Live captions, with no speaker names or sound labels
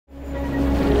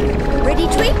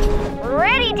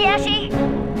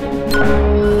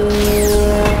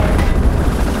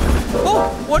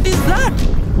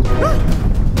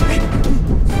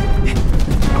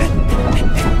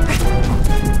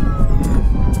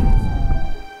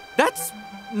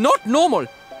not normal.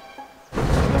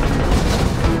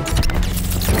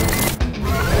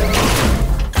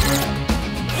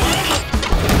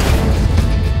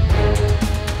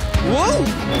 Whoa!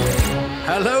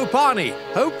 Hello, Barney.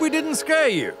 Hope we didn't scare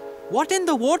you. What in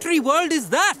the watery world is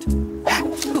that?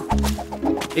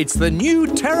 It's the new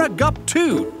Terra-Gup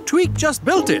 2. Tweak just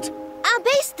built it. I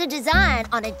based the design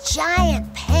on a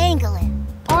giant pangolin.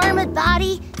 Armored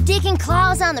body, digging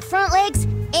claws on the front legs,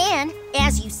 and,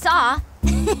 as you saw,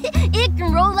 it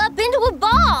can roll up into a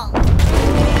ball.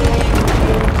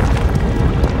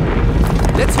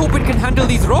 Let's hope it can handle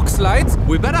these rock slides.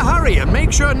 We better hurry and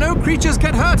make sure no creatures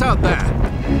get hurt out there.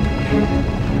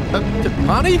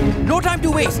 Barney? No time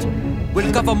to waste.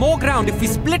 We'll cover more ground if we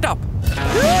split up.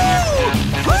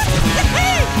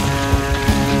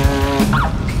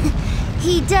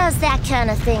 He does that kind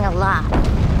of thing a lot.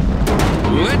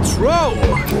 Let's roll!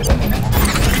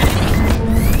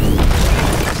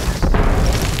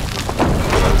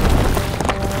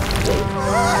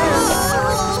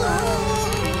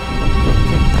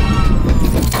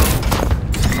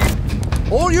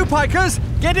 All you pikers,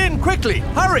 get in quickly!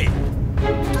 Hurry!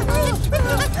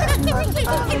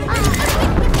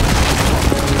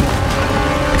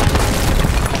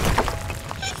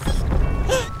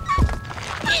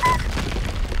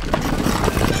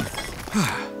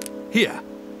 Here,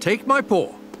 take my paw.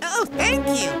 Oh, thank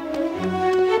you.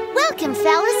 Welcome,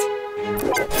 fellas.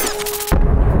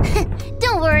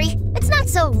 Don't worry, it's not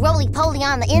so roly-poly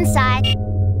on the inside.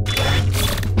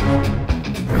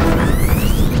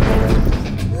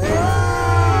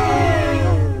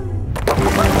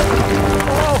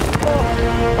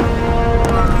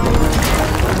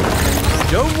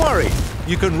 Don't worry,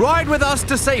 you can ride with us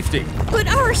to safety. But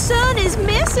our son is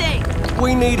missing.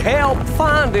 We need help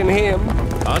finding him.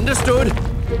 Understood.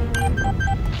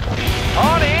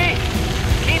 Arnie,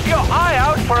 keep your eye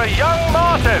out for a young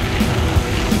marten.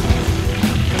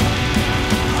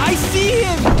 I see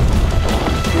him!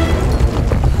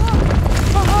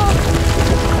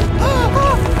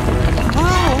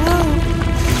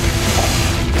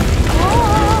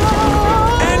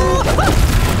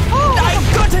 I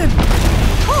got him!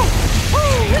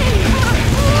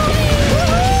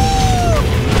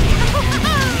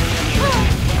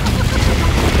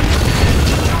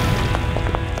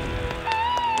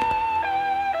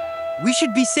 We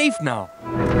should be safe now.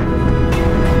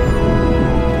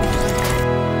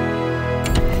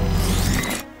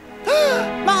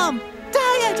 Mom,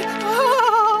 Dad!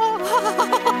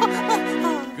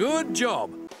 Good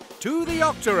job. To the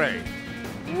Octaray.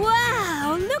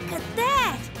 Wow, look at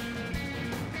that!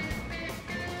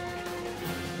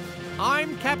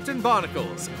 I'm Captain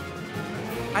Barnacles.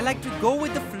 I like to go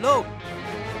with the flow.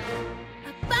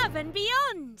 Above and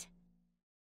beyond.